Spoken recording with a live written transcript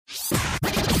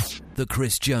The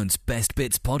Chris Jones Best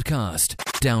Bits Podcast.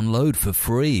 Download for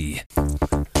free.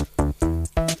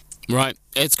 Right,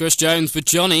 it's Chris Jones with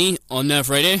Johnny on Nerve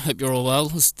Radio. Hope you're all well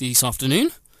this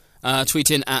afternoon. Tweet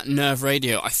in at Nerve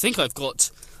Radio. I think I've got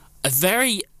a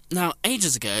very... Now,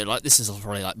 ages ago, like this is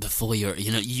probably like before you're at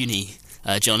uni,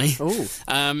 Johnny. Oh.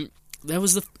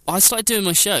 I started doing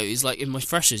my shows like in my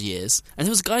freshers years, and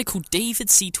there was a guy called David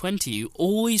C20 who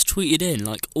always tweeted in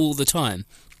like all the time.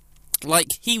 Like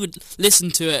he would listen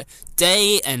to it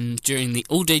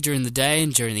all day during the day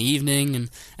and during the evening,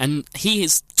 and he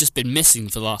has just been missing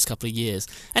for the last couple of years.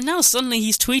 And now suddenly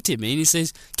he's tweeted me and he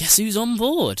says, "Guess who's on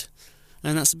board?"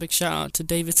 And that's a big shout out to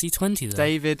David C20 there.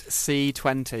 David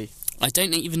C20. I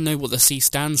don't even know what the C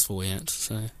stands for yet,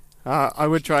 so... I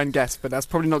would try and guess, but that's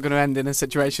probably not going to end in a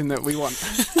situation that we want.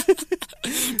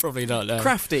 Probably not, no.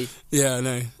 Crafty. Yeah, I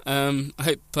know. I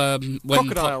hope when...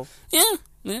 Crocodile. Yeah,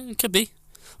 it could be.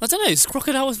 I don't know, is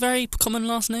Crocodile a very common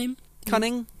last name?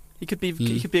 Cunning. He could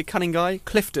be a cunning guy.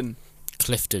 Clifton.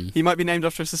 He might be named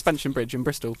after a suspension bridge in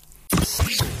Bristol.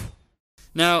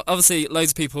 Now, obviously,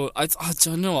 loads of people... I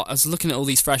don't know what, I was looking at all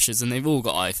these freshers and they've all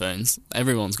got iPhones.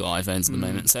 Everyone's got iPhones at the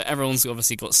moment, so everyone's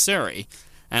obviously got Siri.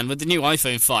 And with the new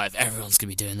iPhone 5, everyone's going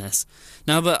to be doing this.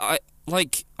 Now, but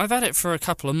I've had it for a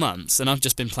couple of months and I've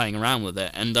just been playing around with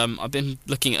it. And I've been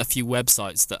looking at a few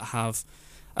websites that have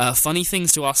funny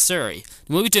things to ask Siri.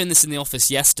 And we were doing this in the office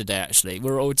yesterday, actually.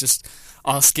 We were all just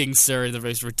asking Siri the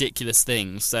most ridiculous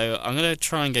things. So I'm going to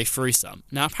try and go through some.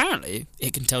 Now, apparently,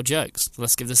 it can tell jokes. So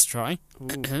let's give this a try.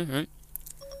 Right.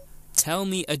 Tell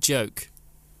me a joke.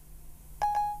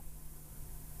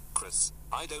 Chris,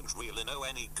 I don't really know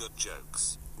any good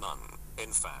jokes. None,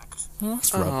 in fact. Well,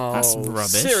 that's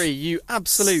rubbish. Siri, you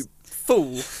absolute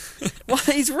fool. Why,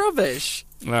 he's rubbish.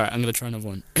 Alright, I'm going to try another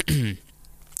one.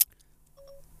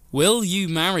 Will you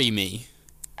marry me?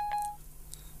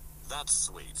 That's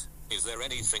sweet. Is there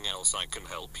anything else I can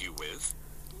help you with?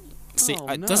 See,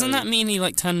 No. doesn't that mean he,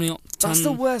 like, turned me on? That's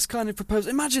the worst kind of proposal.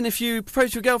 Imagine if you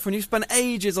propose to your girlfriend, you've spent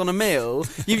ages on a meal,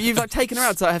 you've like taken her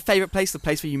out to her favourite place, the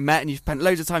place where you met, and you've spent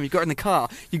loads of time, you've got her in the car,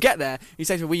 you get there, you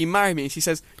say to her, will you marry me? And she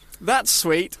says, that's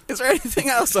sweet, is there anything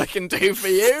else I can do for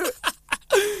you?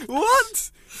 What?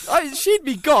 She'd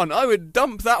be gone. I would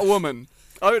dump that woman.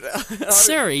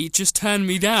 Siri just turned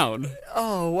me down.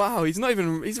 Oh, wow, he's not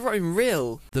even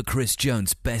real. The Chris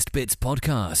Jones Best Bits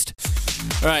Podcast.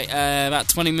 Right, about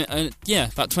 20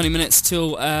 minutes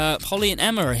till Polly and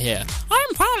Emma are here.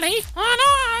 I'm Polly. And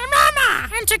I'm Emma.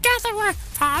 And together we're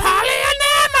Polly and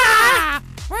Emma.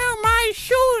 Where are my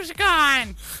shoes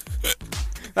gone?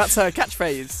 That's her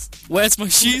catchphrase. Where's my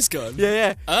shoes gone?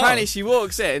 Yeah. Oh. Apparently she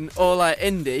walks in, all like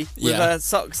indie, with her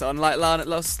socks on, like Lana,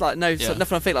 nothing on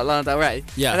her feet, like Lana Del Rey.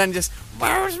 Yeah. And then just,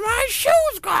 Where's my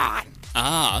shoes gone?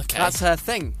 Ah, okay. that's her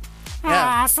thing.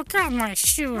 I forgot my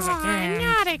shoes again.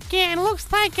 Not again.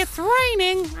 Looks like it's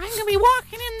raining. I'm going to be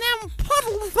walking in them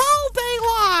puddles all day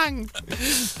long.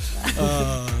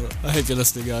 I hope you're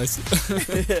listening, guys.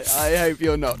 I hope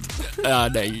you're not. No,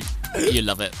 you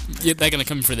love it. They're going to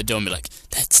come through the door and be like,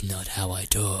 that's not how I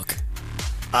talk.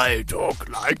 I talk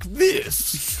like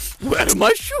this. Where are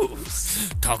my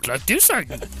shoes? Talk like this, I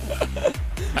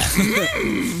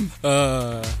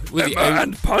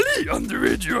and Polly on the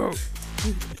radio.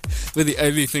 We're the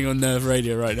only thing on Nerve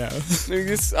Radio right now.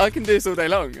 I can do this all day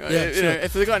long. Sure.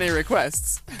 If they've got any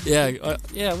requests. Yeah.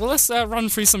 Well, let's run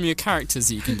through some of your characters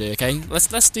that you can do. Okay,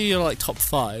 let's do your like top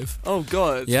 5. Oh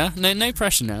God. Yeah. No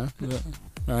pressure now. But,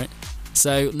 all right.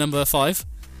 So number 5.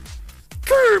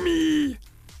 Kermie,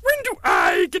 when do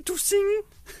I get to sing?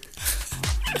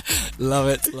 Love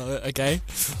it. Okay.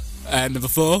 And number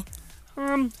 4.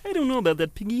 I don't know about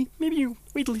that, Piggy. Maybe you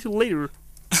wait a little later.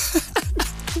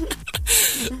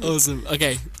 Awesome.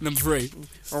 Okay, number 3.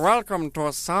 Welcome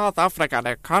to South Africa,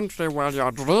 the country where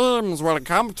your dreams will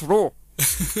come true.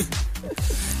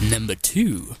 Number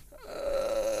 2.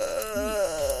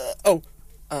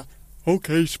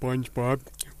 Okay, SpongeBob.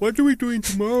 What are we doing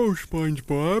tomorrow,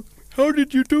 SpongeBob? How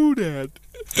did you do that?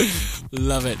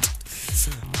 Love it.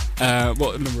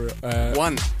 What number?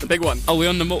 1, the big one. Oh, we're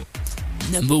on number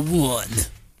 1.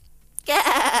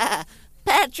 Yeah!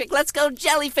 Patrick, let's go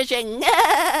jellyfishing!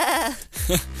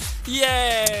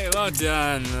 Yay! Well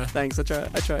done. Thanks, I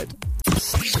tried.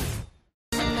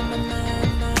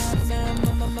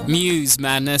 Muse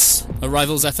Madness,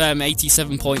 Arrivals FM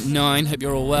 87.9. Hope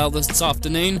you're all well this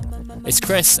afternoon. It's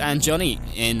Chris and Johnny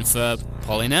in for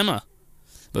Polly and Emma.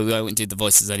 but we won't do the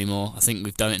voices anymore. I think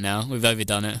we've done it now. We've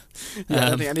overdone it. Yeah, I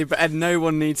don't think and no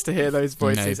one needs to hear those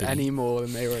voices Nobody. any more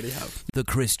than they already have. The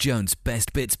Chris Jones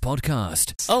Best Bits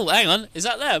Podcast. Oh, hang on. Is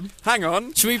that them? Hang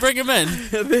on. Should we bring them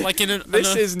in? Like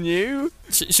This is new.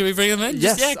 Should we bring them in?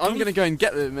 Yes, Yeah, I'm going to go and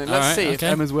get them. And let's Alright, see if okay.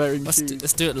 Emma's wearing Let's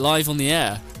shoes. do it live on the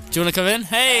air. Do you want to come in?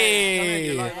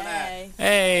 Hey!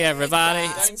 Hey, everybody.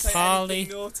 It's Polly.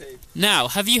 Now,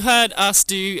 have you heard us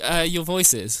do your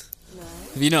voices? No.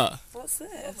 Have you not? What's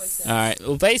this? Alright,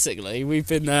 well, basically, we've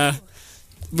been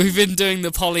doing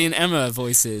the Polly and Emma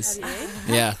voices. Have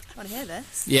you? Yeah. I want to hear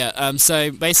this. Yeah,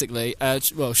 so basically,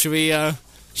 should we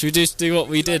just do what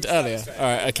we did earlier?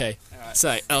 Alright, okay.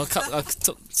 So, I'll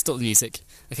stop the music.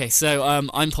 Okay, so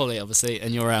I'm Polly, obviously,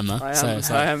 and you're Emma.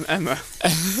 I am Emma.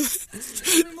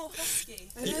 You're more husky.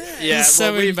 Yeah,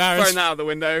 so we've embarrassed. thrown that out the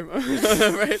window.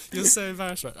 Right. You're so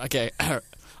embarrassed. Right, okay.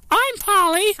 I'm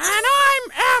Polly. And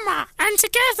I'm Emma. And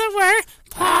together we're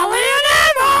Polly and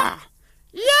Emma.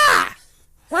 Yeah.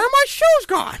 Where are my shoes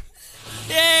gone?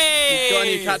 Yay! You've got a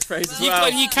new catchphrase as You've well.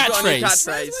 got a new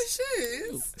catchphrase.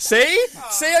 Shoes? See?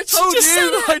 See, I told just said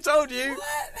you. it. I told you.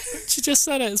 She just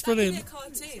said it. It's brilliant. A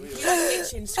cartoon. You like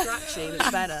itching, scratchy.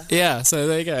 It's better. Yeah. So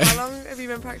there you go. How long have you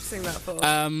been practicing that for?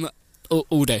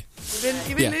 All day.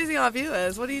 You've been losing our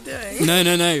viewers. What are you doing? No.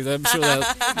 I'm sure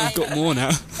we've got more now.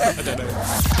 I don't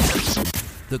know.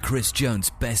 The Chris Jones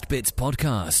Best Bits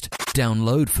Podcast.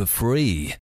 Download for free.